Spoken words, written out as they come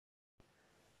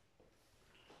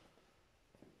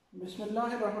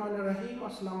Bismillahirrahmanirrahim.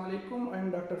 Assalamu alaikum. I am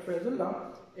Dr.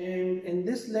 Faizullah, and in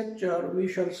this lecture we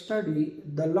shall study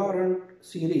the Laurent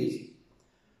series.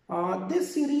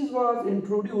 This series was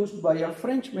introduced by a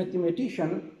French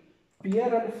mathematician,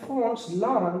 Pierre-Alphonse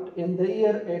Laurent, in the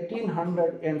year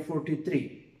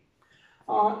 1843.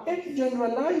 It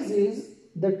generalizes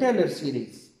the Taylor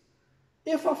series.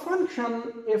 If a function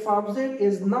f of z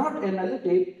is not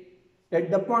analytic at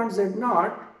the point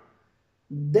z0,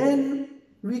 then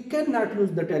we cannot use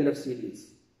the Taylor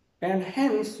series, and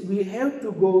hence we have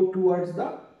to go towards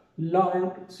the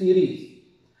Laurent series.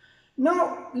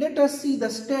 Now let us see the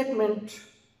statement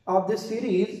of this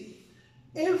series.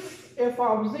 If f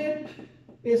of z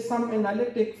is some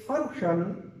analytic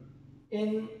function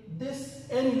in this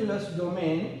annulus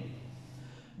domain,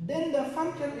 then the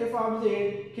function f of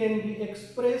z can be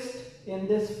expressed in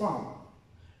this form,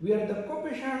 where the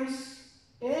coefficients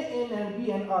a(n) and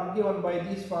b(n) are given by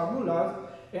these formulas,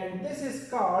 and this is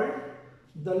called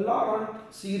the Laurent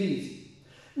series.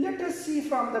 Let us see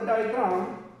from the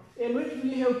diagram in which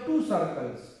we have two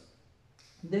circles.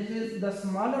 This is the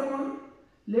smaller one,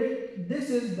 this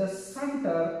is the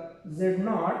center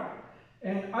z0,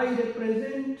 and I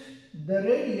represent the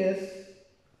radius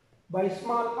by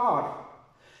small r.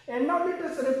 And now let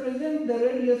us represent the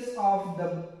radius of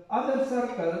the other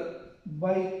circle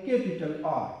by capital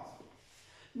R.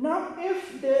 Now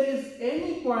if there is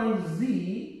any point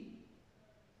z,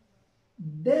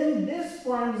 then this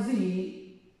point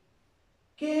z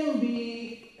can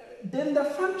be, then the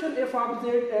function f of z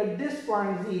at this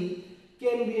point z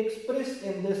can be expressed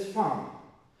in this form.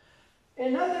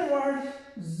 In other words,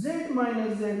 z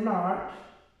minus z0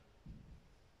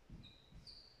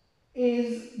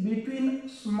 is between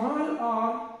small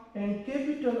r and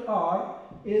capital R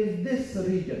is this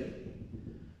region.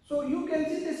 So you can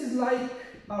see this is like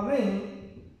a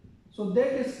ring, so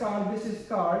this is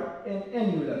called an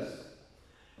annulus.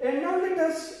 And now let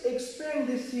us expand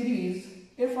this series.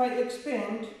 If I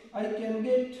expand, I can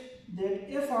get that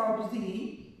f of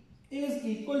z is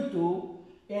equal to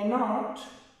a0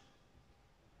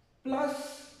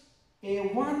 plus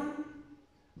a1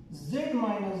 z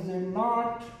minus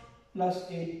z0 plus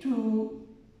a2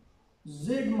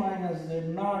 z minus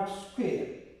z0 square,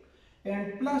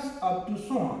 and plus up to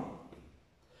so on.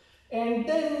 And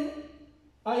then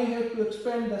I have to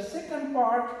expand the second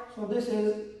part, so this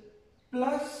is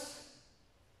plus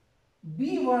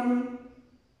b1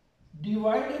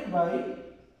 divided by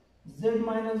z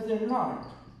minus z0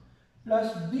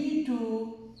 plus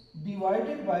b2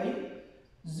 divided by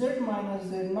z minus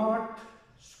z0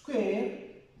 square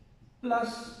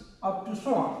plus up to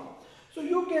so on. So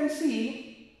you can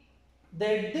see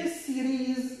that this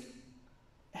series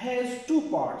has two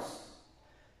parts.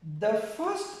 The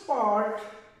first part,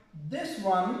 this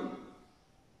one,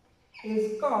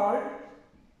 is called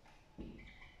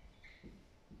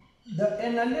the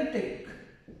analytic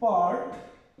part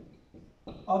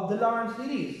of the Laurent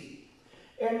series,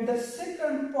 and the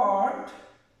second part,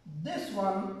 this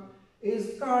one,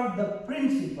 is called the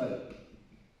principal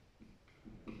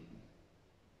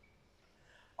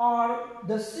or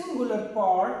the singular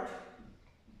part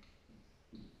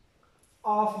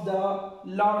of the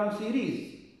Laurent series.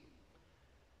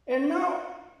 And now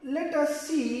let us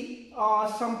see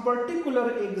some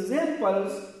particular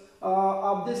examples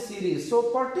of this series. So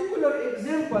particular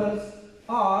examples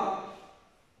are,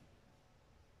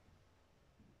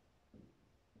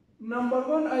 number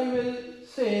one, I will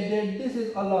say that this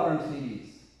is a Laurent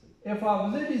series. f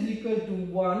of z is equal to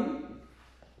 1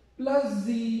 plus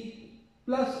z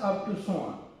plus up to so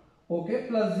on, okay,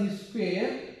 plus z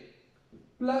square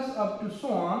plus up to so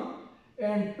on,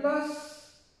 and plus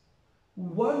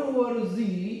 1 over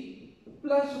z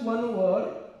plus 1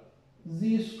 over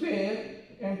z square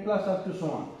and plus up to so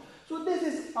on. So this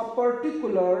is a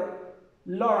particular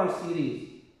Laurent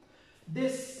series.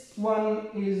 This one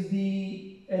is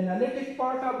the analytic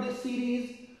part of this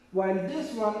series, while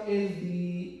this one is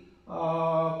the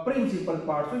principal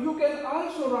part. So you can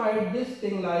also write this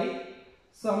thing like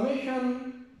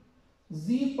summation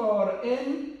z power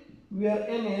n, where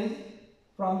n is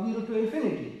from 0 to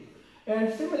infinity.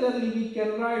 And similarly, we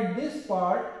can write this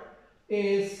part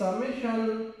as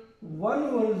summation 1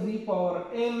 over z power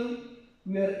n,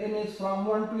 where n is from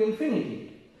 1 to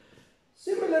infinity.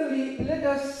 Similarly, let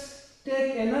us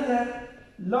take another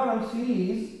Laurent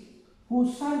series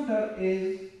whose center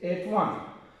is at 1.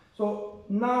 So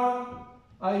now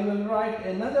I will write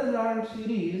another Laurent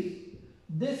series.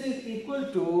 This is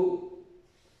equal to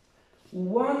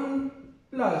 1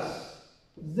 plus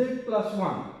z plus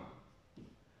 1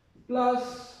 plus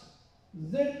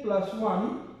z plus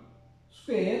 1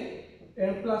 square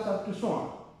and plus up to so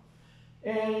on.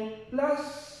 and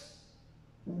plus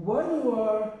 1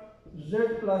 over z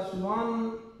plus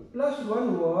 1 plus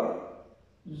 1 over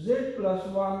z plus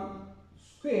 1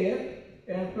 square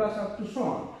and plus up to so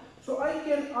on. So I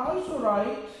can also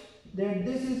write that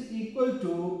this is equal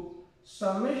to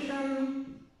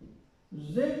summation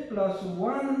z plus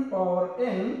 1 power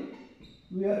n,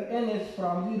 where n is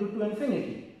from 0 to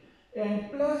infinity, and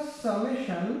plus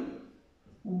summation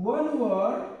 1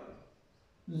 over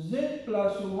z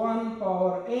plus 1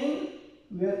 power n,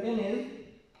 where n is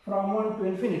from 1 to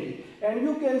infinity. And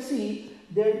you can see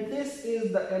that this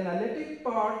is the analytic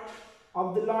part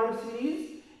of the Laurent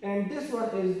series and this one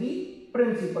is the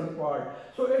principal part.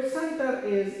 So its center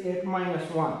is at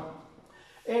 -1.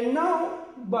 And now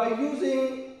by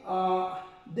using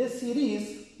this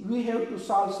series we have to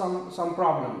solve some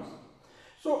problems.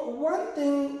 So one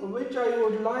thing which I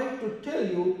would like to tell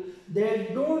you,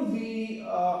 that don't be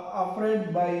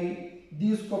afraid by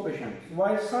these coefficients.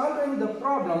 While solving the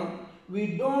problem,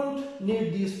 we don't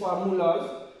need these formulas.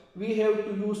 We have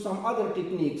to use some other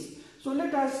techniques. So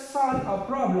let us solve a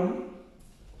problem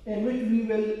in which we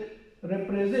will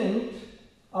represent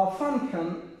a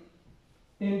function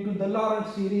into the Laurent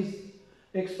series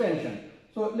expansion.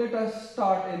 So let us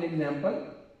start an example.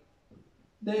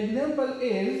 The example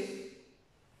is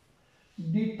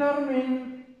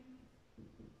determine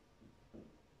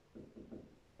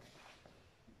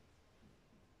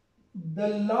the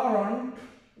Laurent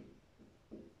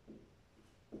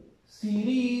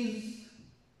series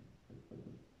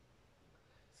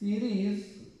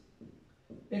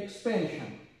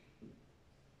expansion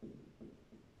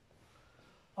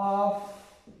of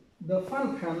the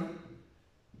function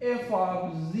f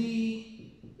of z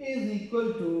is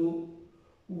equal to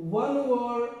 1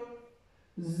 over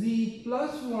z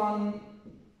plus 1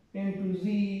 into z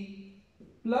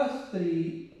plus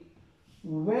 3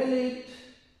 valid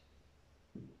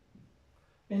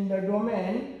in the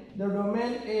domain. The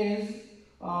domain is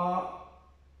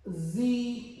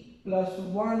z plus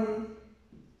 1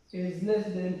 is less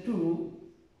than 2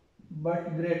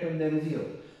 but greater than 0.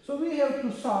 So we have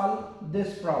to solve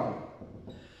this problem.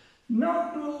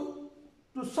 Now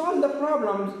to solve the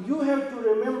problems, you have to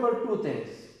remember two things.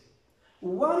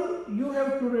 One, you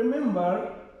have to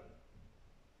remember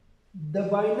the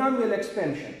binomial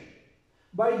expansion.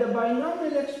 By the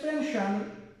binomial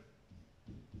expansion,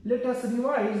 let us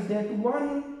revise that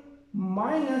 1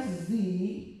 minus z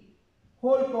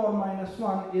whole power minus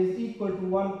 1 is equal to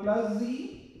 1 plus z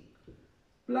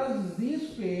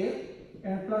square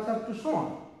and plus up to so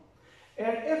on.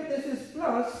 And if this is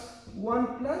plus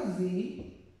 1 plus z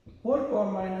whole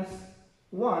power minus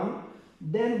 1,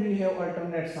 then we have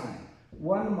alternate sign.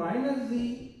 1 minus z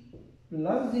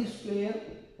plus z square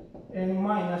and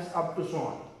minus up to so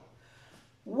on.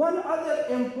 One other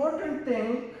important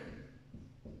thing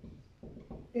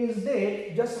is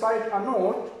that, just write a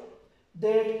note,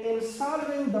 that in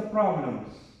solving the problems,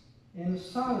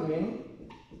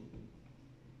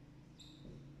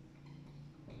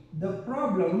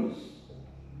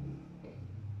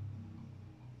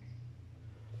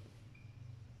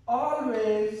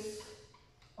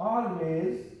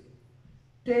 always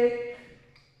take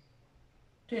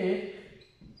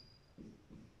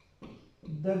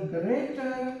the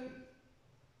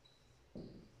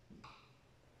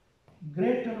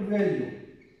greater value,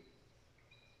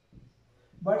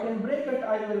 but in bracket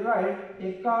I will write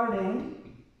according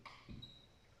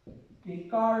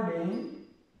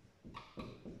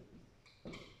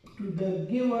to the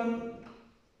given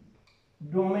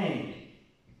domain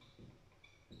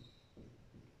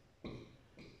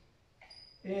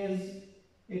is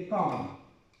a comma.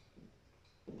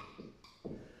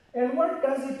 And what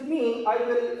does it mean? I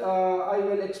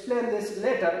will explain this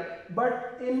later.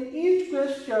 But in each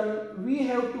question, we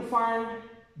have to find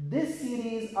this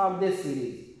series or this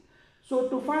series. So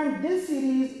to find this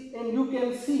series, and you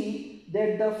can see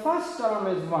that the first term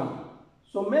is 1.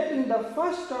 So making the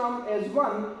first term as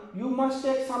 1, you must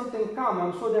take something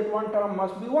common, so that one term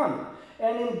must be 1.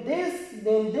 And in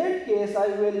that case, I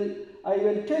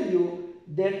will tell you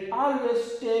that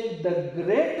always take the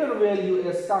greater value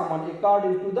as common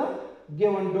according to the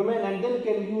given domain, and then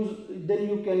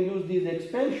you can use these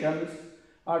expansions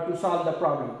to solve the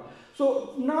problem.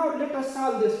 So now let us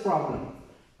solve this problem.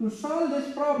 To solve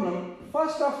this problem,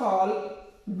 first of all,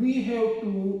 we have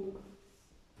to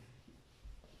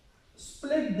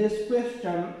split this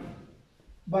question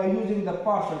by using the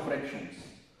partial fractions.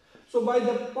 So by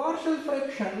the partial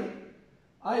fraction,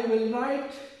 I will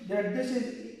write that this is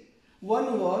 1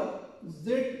 over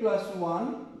z plus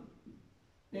 1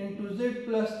 into z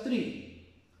plus 3.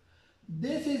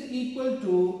 This is equal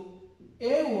to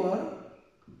a over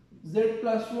z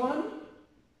plus 1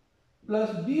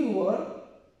 plus b over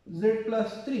z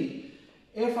plus 3.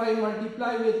 If I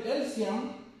multiply with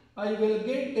LCM, I will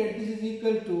get that this is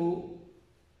equal to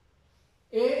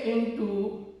a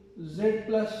into z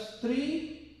plus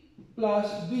 3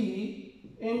 plus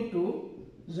b into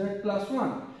z plus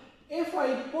 1. If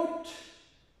I put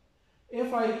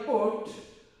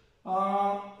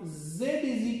z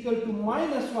is equal to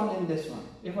minus 1 in this one.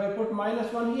 If I put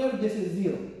minus 1 here, this is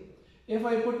 0. If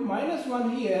I put minus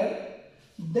 1 here,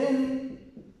 then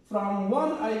from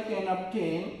 1 I can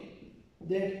obtain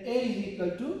that a is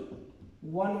equal to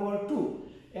 1 over 2.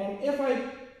 And if I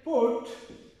put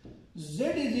z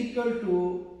is equal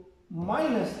to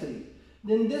minus 3,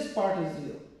 then this part is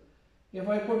 0. If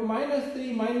I put minus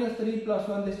 3 plus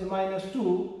 1, this is minus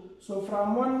 2. So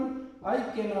from 1 I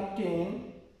can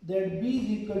obtain that b is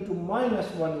equal to minus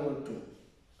 1 over 2.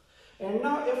 And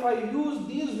now if I use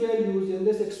these values in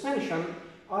this expansion,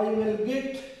 I will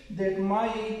get that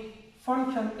my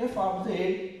function f of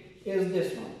z is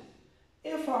this one.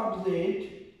 F of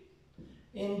z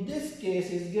in this case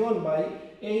is given by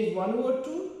a is 1 over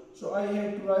 2. So I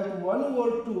have to write 1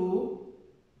 over 2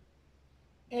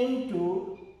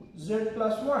 into z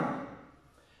plus 1.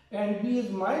 And b is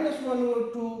minus 1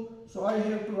 over 2. So I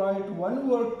have to write 1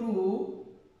 over 2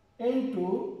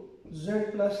 into z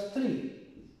plus 3.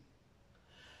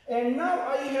 And now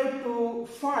I have to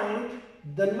find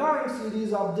the Laurent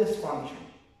series of this function.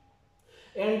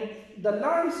 And the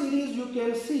Laurent series, you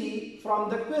can see from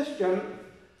the question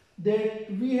that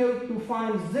we have to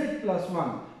find z plus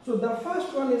 1. So the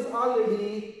first one is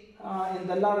already in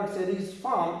the Laurent series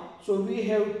form, so we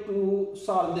have to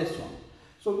solve this one.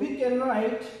 So we can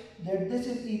write that this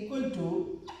is equal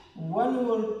to 1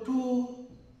 over 2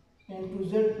 into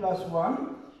z plus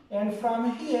 1, and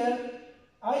from here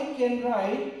I can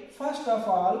write, first of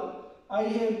all, I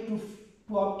have to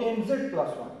obtain z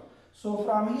plus 1. So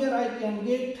from here I can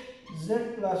get z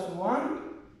plus 1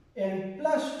 and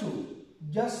plus 2.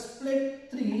 Just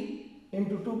split 3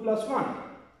 into 2 plus 1.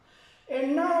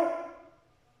 And now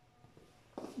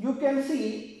you can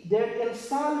see that in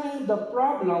solving the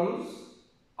problems,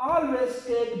 always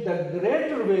take the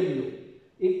greater value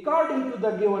according to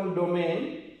the given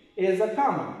domain as a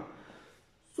common.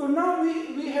 So now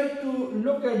we have to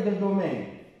look at the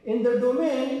domain. In the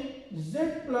domain, z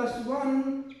plus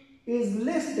 1 is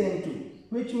less than 2,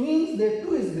 which means that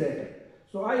 2 is greater.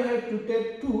 So I have to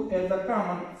take 2 as a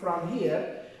common from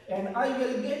here, and I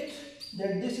will get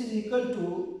that this is equal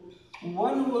to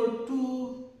 1 over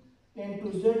 2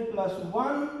 into z plus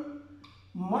 1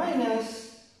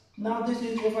 minus, now this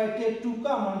is, if I take 2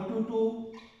 common,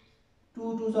 2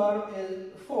 2's are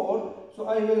 4, so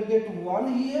I will get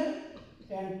 1 here,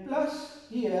 and plus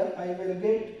here I will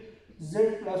get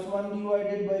z plus 1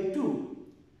 divided by 2.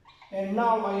 And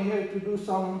now I have to do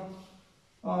some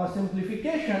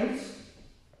simplifications.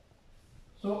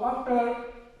 So after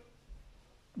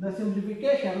the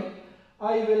simplification,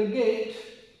 I will get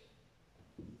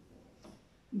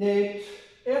that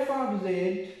f of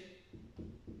z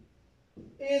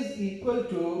is equal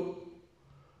to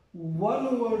 1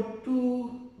 over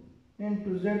 2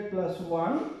 into z plus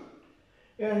 1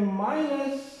 and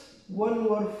minus 1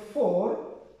 over 4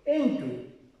 into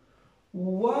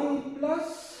 1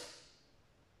 plus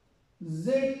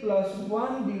z plus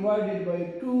 1 divided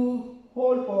by 2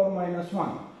 whole power minus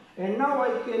 1. And now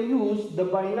I can use the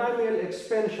binomial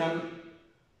expansion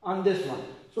on this one.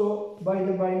 So by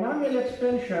the binomial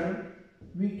expansion,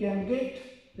 we can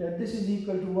get that this is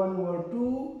equal to 1 over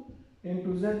 2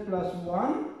 into z plus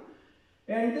 1,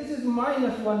 and this is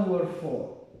minus 1 over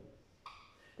 4.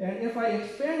 And if I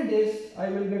expand this, I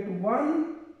will get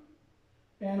 1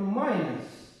 and minus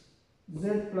z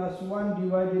plus 1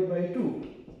 divided by 2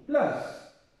 plus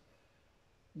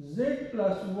z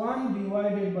plus 1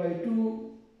 divided by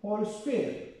 2 whole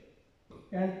square,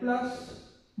 and plus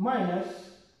minus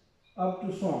up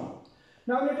to so on.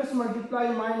 Now let us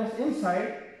multiply minus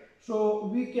inside, so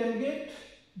we can get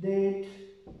that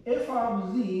f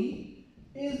of z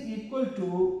is equal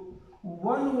to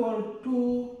 1 over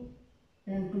 2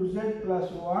 into z plus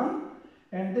 1,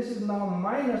 and this is now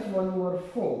minus 1 over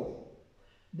 4.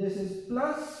 This is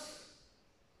plus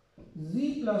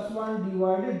z plus 1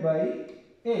 divided by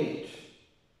 8,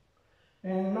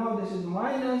 and now this is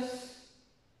minus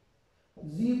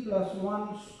z plus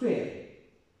 1 square,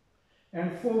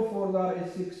 and 4 4s are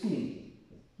 16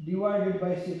 divided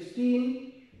by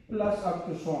 16 plus up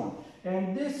to so on.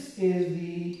 And this is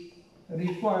the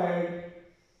required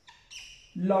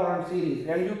Laurent series,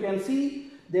 and you can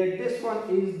see that this one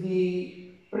is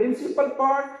the principal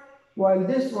part, while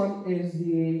this one is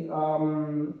the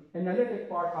analytic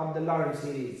part of the Laurent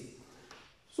series.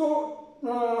 So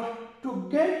to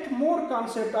get more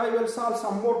concept, I will solve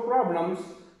some more problems.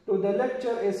 So the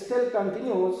lecture is still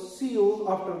continuous. See you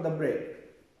after the break.